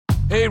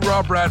Hey,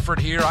 Rob Bradford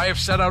here. I have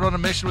set out on a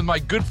mission with my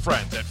good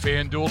friends at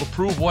FanDuel to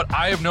prove what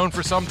I have known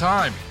for some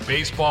time.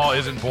 Baseball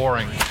isn't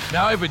boring.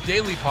 Now I have a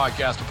daily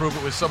podcast to prove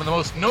it with some of the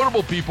most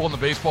notable people in the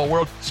baseball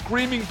world,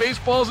 screaming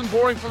baseball isn't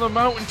boring from the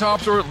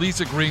mountaintops, or at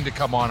least agreeing to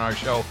come on our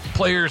show.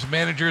 Players,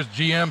 managers,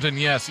 GMs, and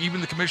yes, even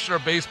the commissioner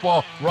of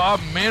baseball, Rob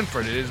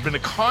Manfred. It has been a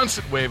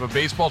constant wave of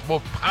baseball's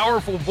most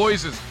powerful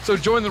voices. So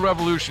join the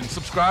revolution.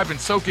 Subscribe and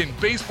soak in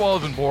Baseball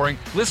Isn't Boring.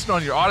 Listen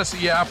on your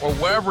Odyssey app or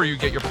wherever you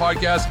get your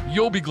podcasts.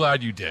 You'll be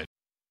glad you did.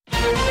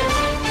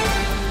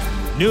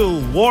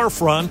 New war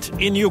front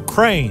in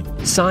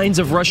Ukraine. Signs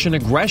of Russian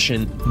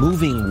aggression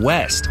moving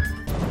west.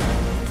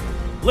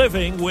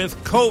 Living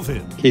with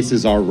COVID.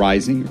 Cases are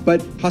rising, but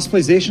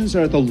hospitalizations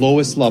are at the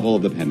lowest level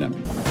of the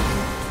pandemic.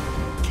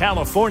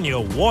 California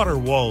water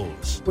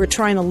woes. We're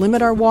trying to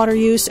limit our water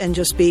use and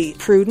just be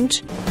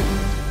prudent.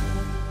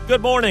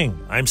 Good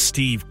morning. I'm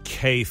Steve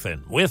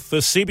Kathan with the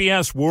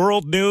CBS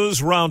World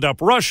News Roundup.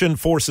 Russian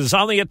forces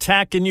on the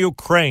attack in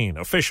Ukraine.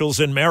 Officials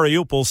in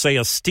Mariupol say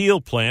a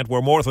steel plant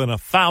where more than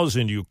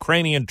 1,000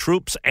 Ukrainian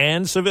troops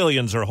and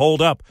civilians are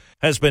holed up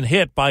has been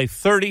hit by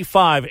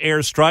 35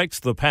 airstrikes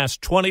the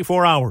past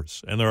 24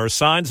 hours. And there are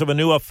signs of a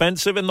new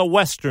offensive in the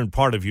western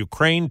part of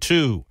Ukraine,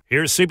 too.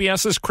 Here's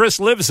CBS's Chris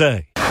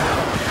Livesay.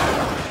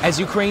 As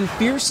Ukraine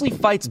fiercely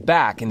fights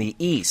back in the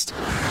east,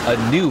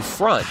 a new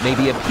front may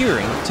be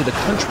appearing to the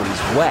country's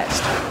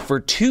west.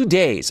 For 2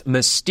 days,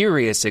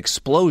 mysterious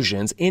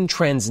explosions in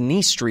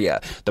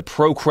Transnistria, the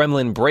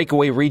pro-Kremlin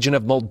breakaway region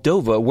of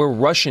Moldova where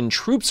Russian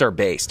troops are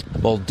based.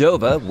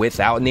 Moldova,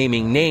 without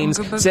naming names,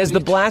 says the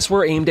blasts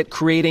were aimed at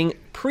creating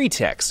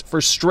pretexts for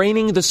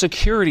straining the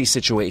security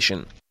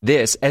situation.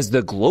 This as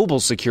the global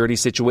security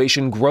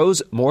situation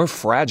grows more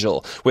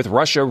fragile, with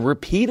Russia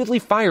repeatedly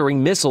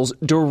firing missiles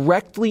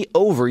directly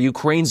over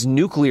Ukraine's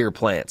nuclear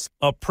plants.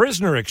 A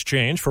prisoner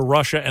exchange for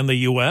Russia and the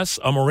U.S.,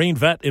 a Marine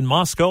vet in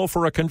Moscow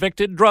for a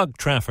convicted drug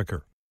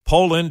trafficker.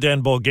 Poland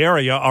and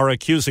Bulgaria are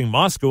accusing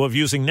Moscow of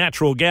using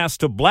natural gas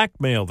to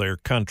blackmail their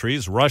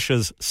countries.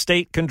 Russia's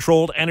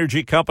state-controlled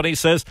energy company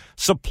says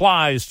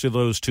supplies to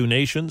those two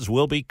nations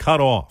will be cut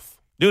off.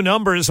 New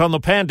numbers on the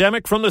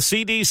pandemic from the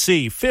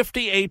CDC.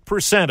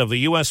 58% of the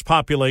U.S.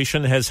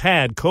 population has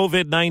had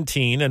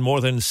COVID-19, and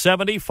more than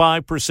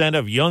 75%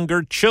 of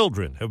younger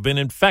children have been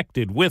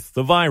infected with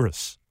the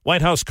virus.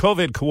 White House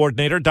COVID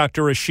coordinator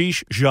Dr.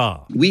 Ashish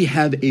Jha. We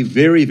have a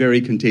very, very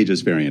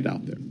contagious variant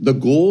out there. The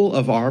goal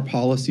of our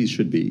policies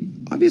should be,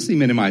 obviously,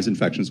 minimize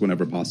infections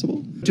whenever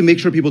possible, to make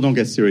sure people don't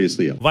get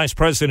seriously ill. Vice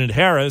President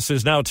Harris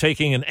is now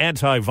taking an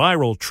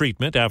antiviral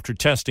treatment after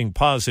testing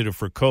positive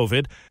for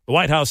COVID. The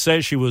White House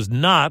says she was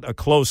not a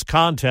close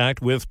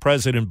contact with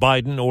President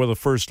Biden or the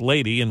First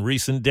Lady in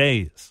recent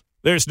days.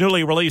 There's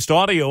newly released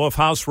audio of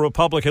House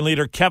Republican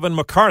leader Kevin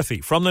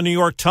McCarthy from the New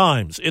York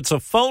Times. It's a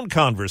phone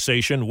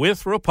conversation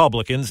with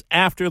Republicans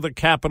after the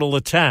Capitol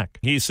attack.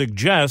 He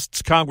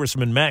suggests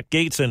Congressman Matt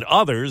Gaetz and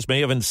others may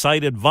have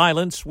incited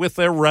violence with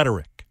their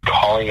rhetoric.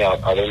 Calling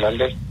out other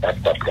members, that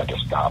stuff's got to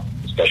stop,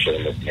 especially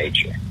in this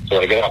nature. So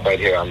when I get up right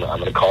here, I'm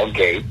going to call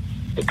Gaetz.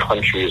 The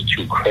country is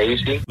too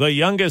crazy. The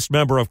youngest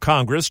member of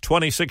Congress,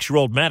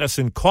 26-year-old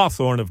Madison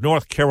Cawthorn of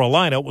North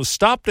Carolina, was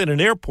stopped at an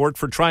airport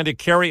for trying to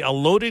carry a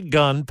loaded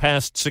gun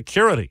past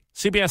security.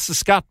 CBS's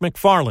Scott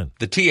McFarland.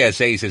 The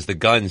TSA says the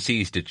gun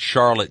seized at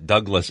Charlotte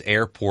Douglas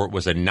Airport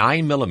was a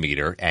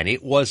 9mm and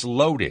it was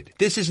loaded.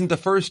 This isn't the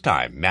first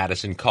time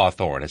Madison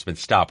Cawthorn has been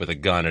stopped with a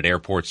gun at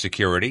airport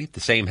security. The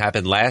same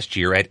happened last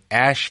year at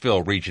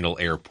Asheville Regional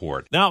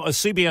Airport. Now, a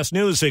CBS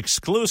News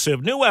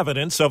exclusive, new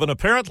evidence of an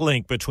apparent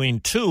link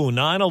between two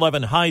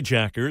 9/11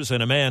 hijackers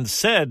and a man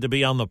said to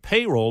be on the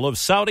payroll of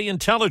Saudi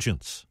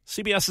intelligence.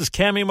 CBS's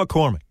Cammie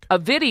McCormick. A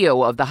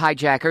video of the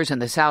hijackers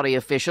and the Saudi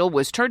official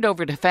was turned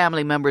over to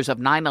family members of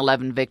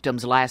 9/11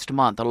 victims last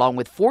month, along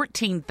with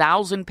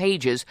 14,000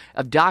 pages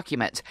of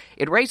documents.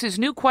 It raises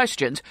new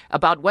questions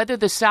about whether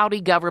the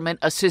Saudi government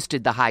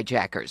assisted the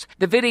hijackers.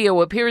 The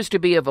video appears to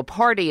be of a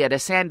party at a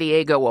San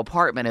Diego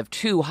apartment of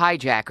two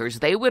hijackers.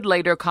 They would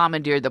later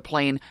commandeer the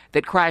plane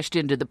that crashed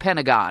into the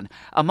Pentagon.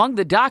 Among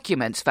the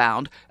documents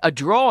found, a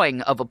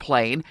drawing of a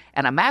plane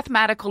and a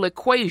mathematical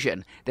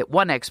equation that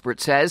one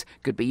expert says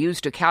could be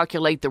used to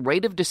calculate the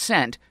rate of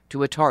descent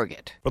to a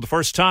target. For the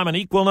first time, an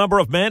equal number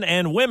of men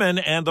and women,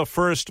 and the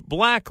first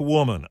black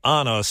woman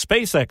on a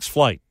SpaceX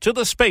flight to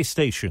the space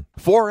station.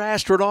 4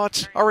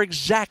 astronauts are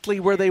exactly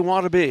where they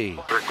want to be.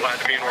 We're glad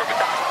to be in orbit.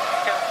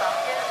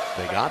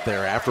 They got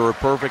there after a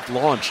perfect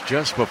launch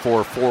just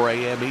before 4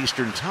 a.m.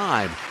 Eastern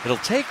Time. It'll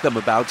take them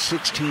about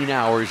 16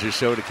 hours or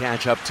so to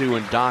catch up to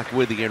and dock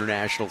with the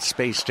International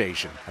Space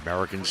Station.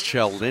 Americans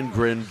Kjell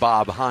Lindgren,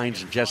 Bob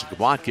Hines, and Jessica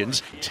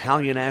Watkins.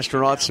 Italian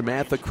astronaut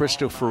Samantha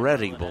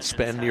Cristoforetti will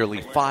spend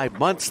nearly 5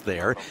 months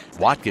there.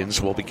 Watkins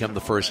will become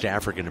the first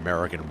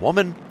African-American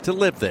woman to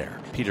live there.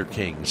 Peter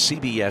King,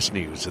 CBS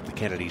News at the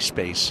Kennedy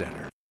Space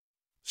Center.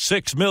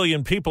 6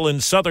 million people in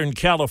Southern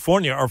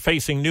California are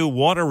facing new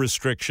water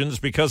restrictions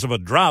because of a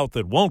drought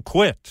that won't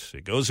quit.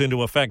 It goes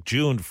into effect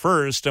June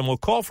 1st and will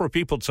call for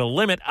people to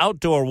limit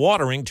outdoor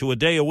watering to a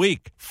day a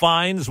week.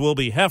 Fines will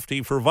be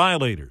hefty for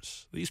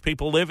violators. These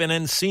people live in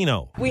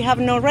Encino. We have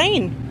no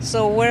rain,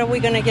 so where are we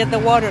going to get the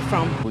water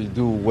from? We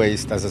do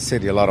waste as a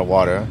city a lot of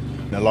water.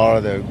 A lot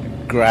of the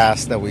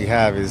grass that we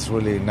have is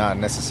really not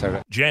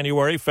necessary.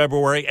 January,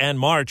 February, and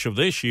March of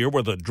this year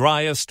were the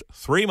driest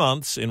 3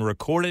 months in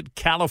recorded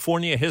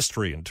California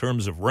history in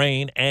terms of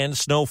rain and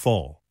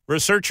snowfall.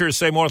 Researchers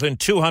say more than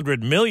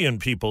 200 million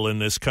people in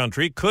this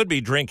country could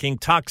be drinking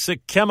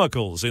toxic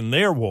chemicals in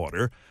their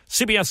water.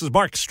 CBS's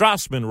Mark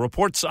Strassman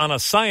reports on a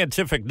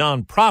scientific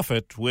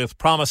nonprofit with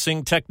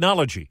promising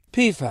technology.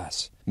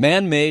 PFAS,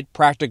 man-made,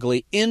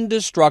 practically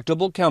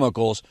indestructible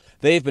chemicals.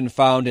 They've been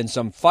found in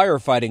some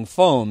firefighting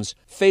foams,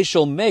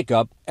 facial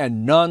makeup,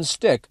 and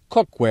non-stick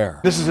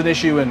cookware. This is an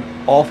issue in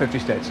all 50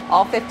 states.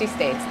 All 50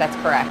 states, that's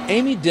correct.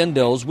 Amy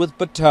Dindell's with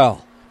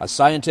Battelle, a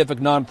scientific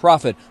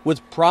nonprofit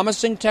with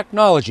promising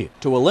technology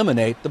to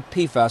eliminate the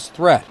PFAS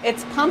threat.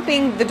 It's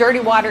pumping the dirty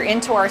water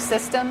into our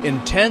system.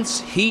 Intense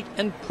heat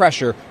and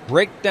pressure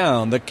break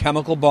down the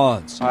chemical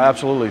bonds. I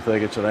absolutely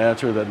think it's an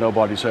answer that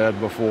nobody's had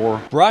before.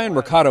 Brian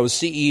Mercado is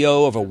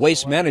CEO of a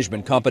waste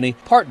management company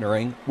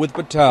partnering with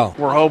Battelle.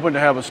 We're hoping to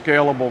have a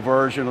scalable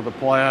version of the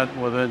plant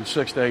within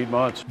 6 to 8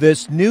 months.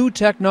 This new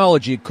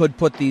technology could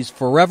put these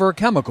forever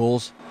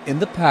chemicals in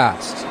the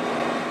past.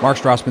 Mark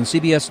Strassman,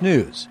 CBS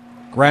News,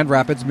 Grand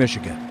Rapids,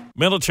 Michigan.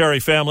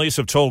 Military families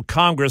have told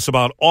Congress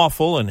about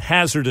awful and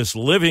hazardous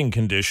living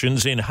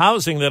conditions in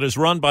housing that is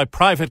run by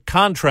private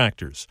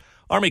contractors.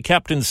 Army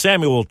Captain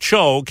Samuel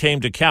Cho came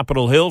to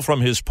Capitol Hill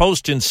from his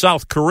post in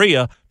South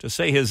Korea to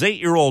say his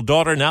 8-year-old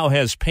daughter now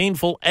has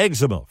painful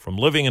eczema from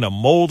living in a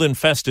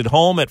mold-infested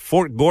home at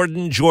Fort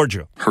Gordon,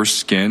 Georgia. Her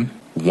skin,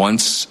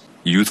 once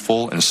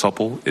youthful and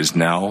supple, is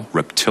now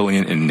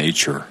reptilian in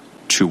nature,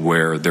 to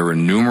where there were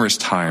numerous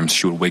times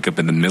she would wake up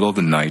in the middle of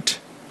the night,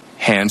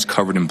 hands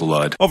covered in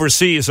blood.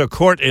 Overseas, a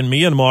court in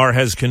Myanmar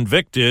has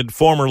convicted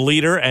former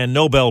leader and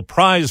Nobel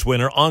Prize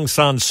winner Aung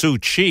San Suu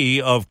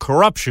Kyi of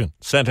corruption,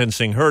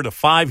 sentencing her to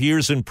 5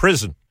 years in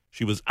prison.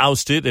 She was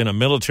ousted in a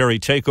military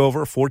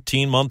takeover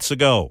 14 months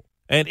ago.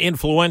 An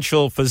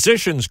influential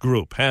physicians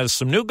group has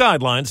some new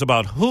guidelines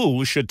about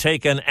who should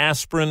take an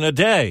aspirin a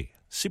day.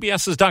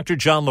 CBS's Dr.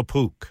 John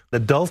LaPook.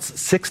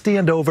 Adults 60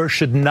 and over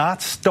should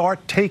not start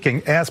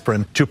taking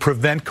aspirin to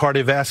prevent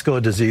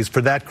cardiovascular disease. For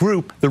that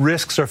group, the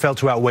risks are felt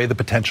to outweigh the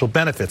potential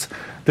benefits.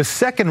 The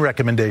second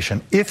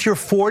recommendation, if you're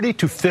 40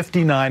 to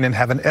 59 and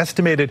have an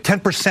estimated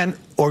 10%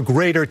 or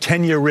greater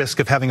 10-year risk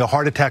of having a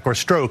heart attack or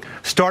stroke,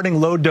 starting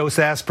low-dose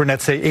aspirin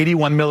at, say,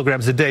 81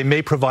 milligrams a day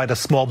may provide a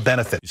small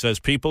benefit. He says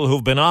people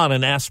who've been on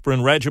an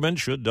aspirin regimen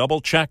should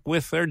double-check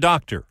with their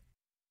doctor.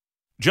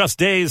 Just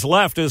days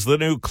left as the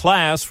new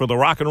class for the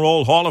Rock and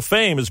Roll Hall of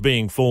Fame is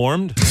being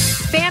formed.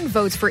 Fan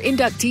votes for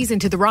inductees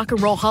into the Rock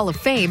and Roll Hall of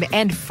Fame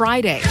end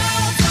Friday.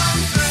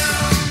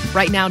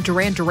 Right now,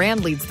 Duran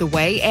Duran leads the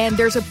way, and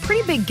there's a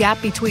pretty big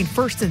gap between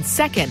first and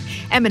second.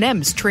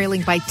 Eminem's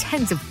trailing by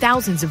tens of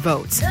thousands of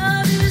votes.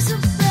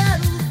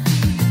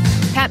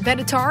 Pat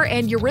Benatar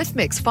and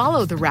Eurythmics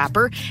follow the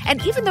rapper,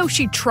 and even though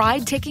she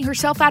tried taking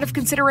herself out of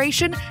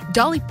consideration,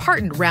 Dolly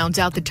Parton rounds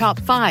out the top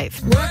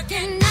 5.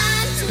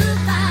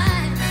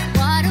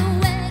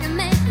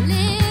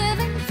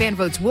 Fan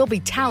votes will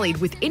be tallied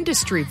with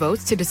industry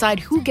votes to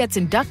decide who gets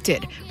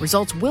inducted.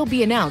 Results will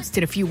be announced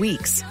in a few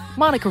weeks.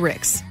 Monica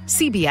Ricks,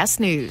 CBS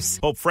News.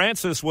 Pope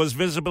Francis was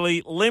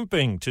visibly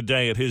limping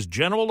today at his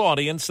general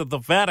audience at the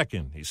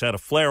Vatican. He's had a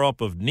flare-up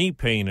of knee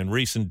pain in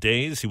recent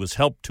days. He was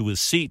helped to his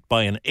seat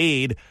by an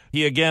aide.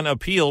 He again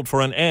appealed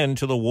for an end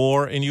to the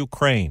war in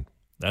Ukraine.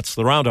 That's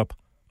the Roundup.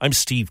 I'm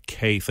Steve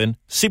Kathan,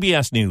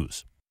 CBS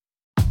News.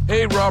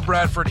 Hey, Rob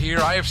Bradford here.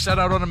 I have set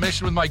out on a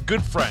mission with my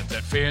good friends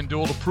at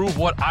FanDuel to prove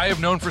what I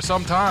have known for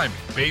some time.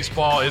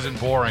 Baseball isn't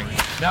boring.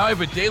 Now I have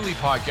a daily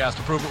podcast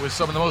to prove it with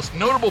some of the most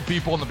notable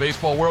people in the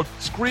baseball world,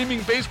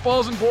 screaming baseball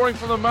isn't boring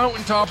from the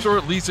mountaintops, or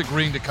at least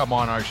agreeing to come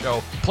on our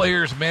show.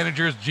 Players,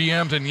 managers,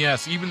 GMs, and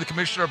yes, even the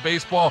commissioner of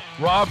baseball,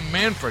 Rob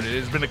Manfred. It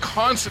has been a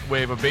constant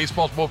wave of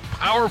baseball's most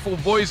powerful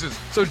voices.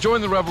 So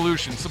join the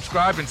revolution.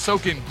 Subscribe and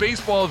soak in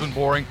Baseball Isn't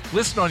Boring.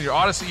 Listen on your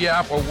Odyssey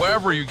app or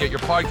wherever you get your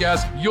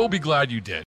podcasts. You'll be glad you did.